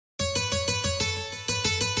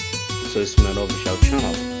Sosman Official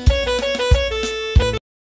Channel.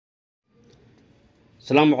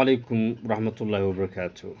 Assalamu alaikum warahmatullahi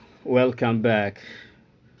wabarakatuh. Welcome back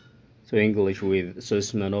to English with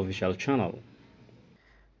Sosman Official Channel.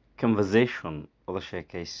 Conversation wada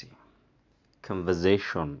sheekaysi.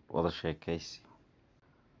 Conversation wada sheekaysi.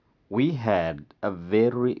 We had a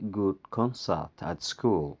very good concert at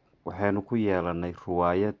school. Waxaanu ku yeelanay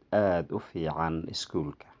riwaayad aad u fiican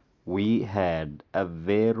iskuulka. We had a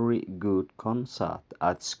very good concert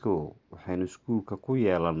at school. Waxaanu iskuulka ku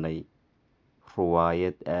yeelanay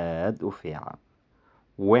riwaayad aad u fiican.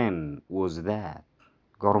 When was that?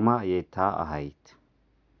 Goorma ayay taa ahayd?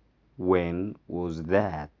 When was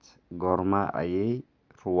that? Goorma ayay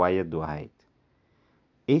riwaayaddu ahayd?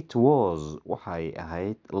 It was waxay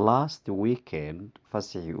ahayd last weekend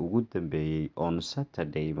fasaxii ugu dambeeyay on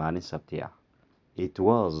Saturday maalin Sabti ah. It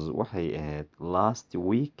was waxay ahayd last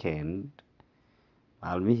weekend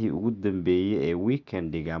maalmihii ugu dambeeyay ee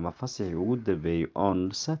weekendiga ama fasaxii ugu dambeeyay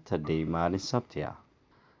on Saturday maalin Sabti ah.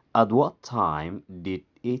 At what time did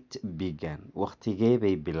it begin? Waqtigee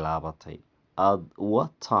bay bilaabatay? At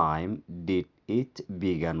what time did it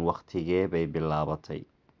begin? Waqtigee bay bilaabatay?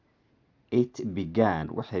 It began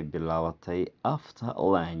waxay bilaabatay after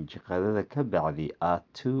lunch qadada ka bacdi at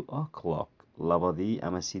 2 o'clock labadii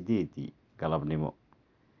ama sideedii galabnimo.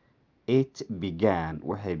 It began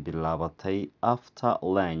waxay bilaabatay after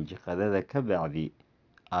lunch qadada ka bacdi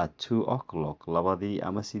at 2 o'clock labadii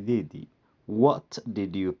ama sideedii. What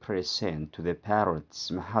did you present to the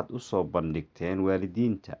parents? Maxaad u soo bandhigteen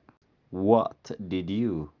waalidiinta? What did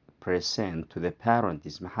you present to the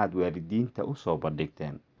parents? Maxaad waalidiinta u soo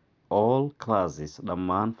bandhigteen? All classes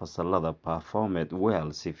dhammaan fasalada performed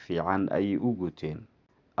well si fiican ayay u guteen.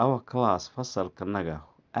 Our class fasalkanaga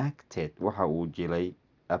acted waxa uu jilay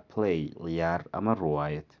a play ciyaar ama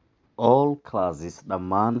riwaayad. All classes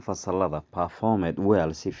dhammaan fasalada performed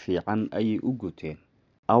well si fiican ayay u guteen.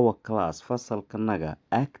 Our class fasalkanaga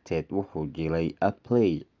acted wuxuu jilay a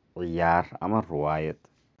play ciyaar ama riwaayad.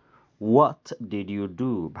 What did you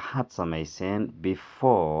do? Maxaad samayseen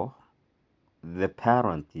before the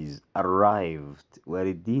parents arrived?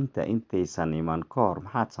 Waalidiinta intaysan iman ka hor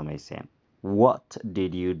maxaad samayseen? What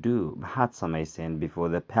did you do? Maxaad samayseen before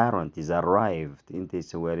the parents arrived?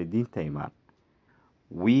 Intaysan waalidiinta iman.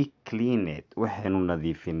 We cleaned waxaanu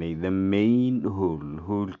nadiifinay the main hall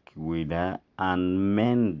hoolkii weynaa and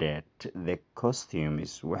mended the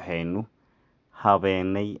costumes waxaynu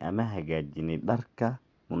habeenay ama hagaajinay dharka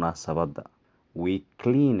munaasabadda. We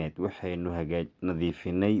cleaned waxaynu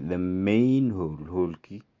nadiifinay the main hall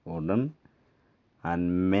hoolkii oo dhan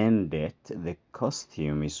and mended the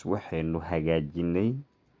costumes waxaynu hagaajinay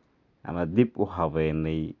ama dib u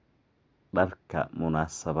habeenay dharka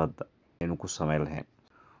munaasabadda aynu ku samayn lahayn.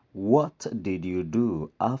 What did you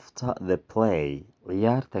do after the play?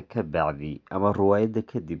 Ciyaarta ka bacdi ama riwaayadda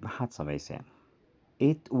kadib maxaad samayseen?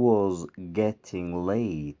 It was getting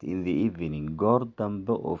late in the evening. Goor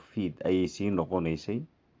dambe oo fiid ayay sii noqonaysay.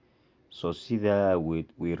 So sidaa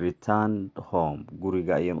we returned home.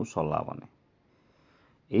 Guriga ayaan u soo laabanay.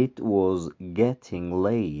 It was getting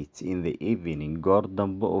late in the evening. Goor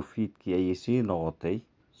dambe oo fiidkii ayay sii noqotay.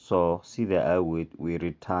 So sidaa we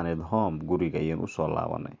returned home. Guriga ayaan u soo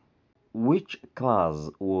laabanay. Which class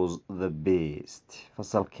was the best?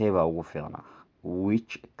 Fasalkee baa ugu fiicnaa?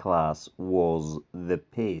 Which class was the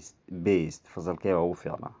best? Fasalkee baa ugu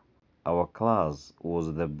fiicnaa? Our class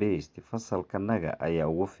was the best. Fasalkanaga ayaa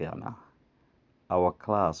ugu fiicnaa. Our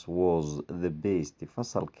class was the best.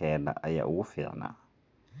 Fasalkeena ayaa ugu fiicnaa.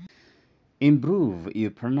 Improve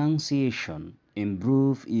your pronunciation.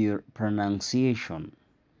 Improve your pronunciation.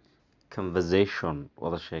 Conversation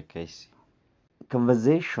wada sheekaysi.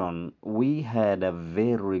 Conversation. We had a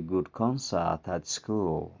very good concert at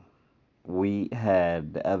school. We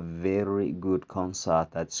had a very good concert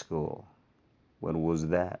at school. When was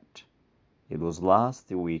that? It was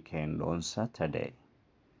last weekend on Saturday.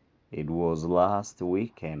 It was last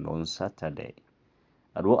weekend on Saturday.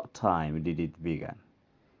 At what time did it begin?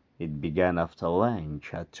 It began after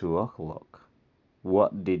lunch at 2 o'clock.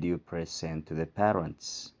 What did you present to the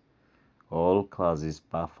parents? All classes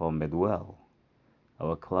performed well.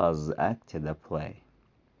 Our class acted a play.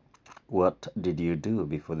 What did you do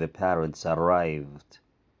before the parents arrived?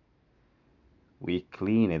 We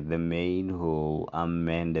cleaned the main hall and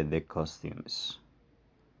mended the costumes.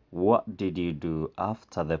 What did you do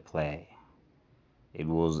after the play? It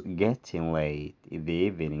was getting late in the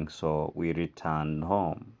evening, so we returned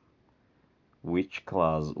home. Which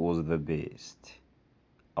class was the best?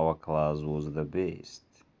 Our class was the best.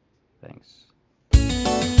 Thanks.